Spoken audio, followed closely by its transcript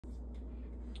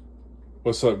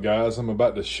What's up, guys? I'm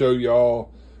about to show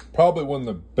y'all probably one of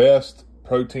the best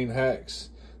protein hacks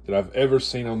that I've ever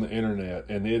seen on the internet,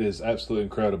 and it is absolutely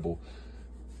incredible.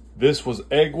 This was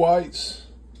egg whites,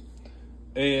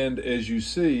 and as you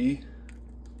see,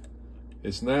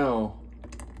 it's now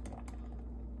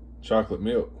chocolate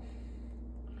milk.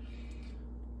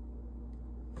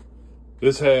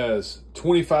 This has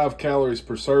 25 calories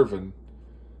per serving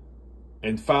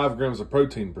and 5 grams of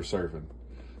protein per serving.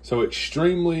 So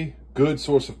extremely good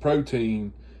source of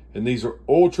protein, and these are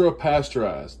ultra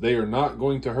pasteurized. They are not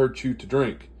going to hurt you to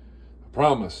drink, I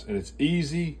promise. And it's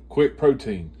easy, quick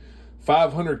protein.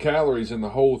 500 calories in the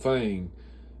whole thing,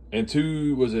 and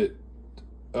 100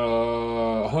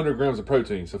 grams of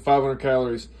protein. So 500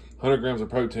 calories, 100 grams of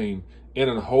protein in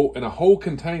a whole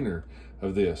container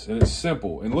of this. And it's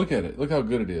simple. And look at it. Look how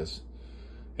good it is.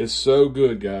 It's so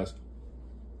good, guys.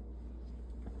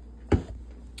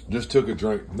 Just took a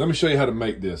drink. Let me show you how to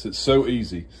make this. It's so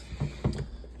easy.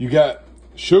 You got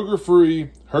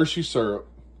sugar-free Hershey syrup,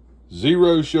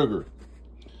 0 sugar,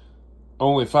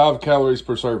 only 5 calories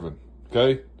per serving.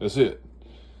 Okay, that's it.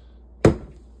 And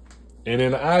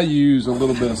then I use a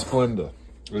little bit of Splenda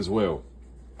as well.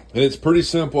 And it's pretty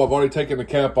simple. I've already taken the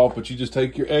cap off, but you just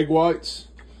take your egg whites,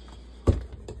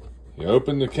 you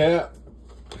open the cap,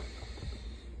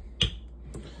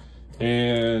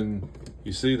 and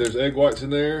you see there's egg whites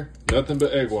in there, nothing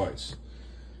but egg whites.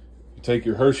 You take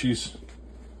your Hershey's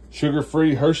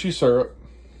sugar-free Hershey syrup,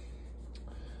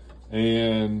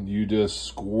 and you just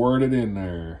squirt it in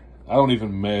there. I don't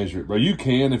even measure it, bro. You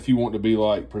can if you want to be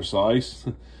like precise.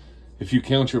 If you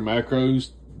count your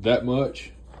macros that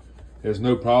much, there's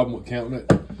no problem with counting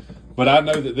it. But I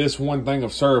know that this one thing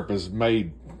of syrup has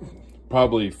made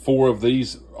probably 4 of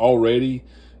these already,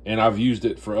 and I've used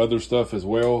it for other stuff as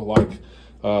well, like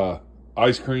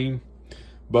ice cream.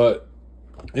 But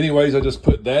anyways, I just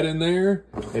put that in there,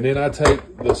 and then I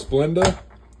take the Splenda.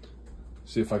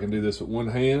 See if I can do this with one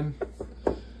hand.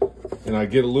 And I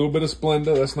get a little bit of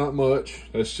Splenda. That's not much.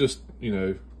 That's just, you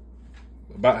know,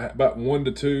 about 1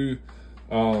 to 2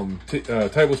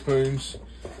 tablespoons.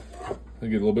 I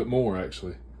get a little bit more,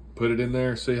 actually. Put it in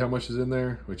there. See how much is in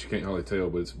there? Which you can't hardly tell,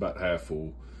 but it's about half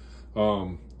full.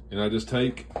 And I just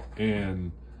take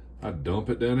and I dump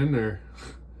it down in there.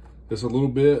 Just a little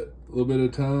bit at a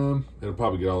time. It'll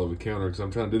probably get all over the counter because I'm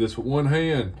trying to do this with one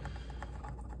hand.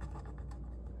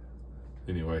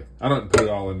 Anyway, I don't put it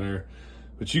all in there.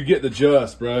 But you get the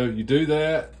gist, bro. You do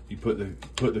that. You put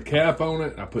the cap on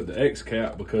it. I put the X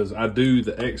cap because I do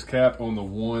the X cap on the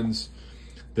ones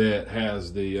that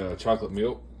has the chocolate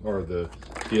milk, or the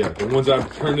ones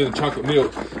I've turned into chocolate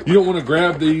milk. You don't want to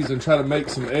grab these and try to make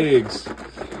some eggs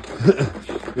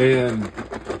and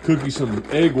cook you some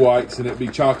egg whites and it be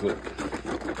chocolate.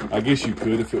 I guess you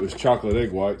could if it was chocolate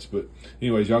egg whites, but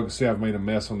anyways, y'all can see I've made a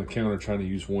mess on the counter trying to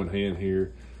use one hand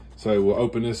here. So we'll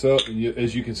open this up, and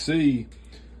as you can see,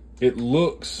 it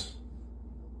looks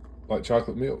like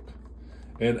chocolate milk.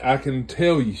 And I can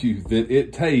tell you that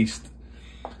it tastes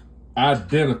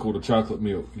identical to chocolate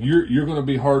milk. You're going to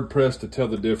be hard pressed to tell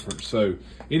the difference. So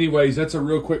anyways, that's a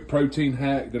real quick protein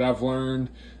hack that I've learned.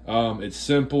 It's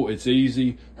simple, it's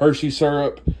easy. Hershey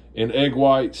syrup and egg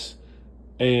whites,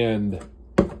 and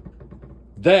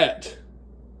that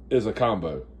is a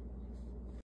combo.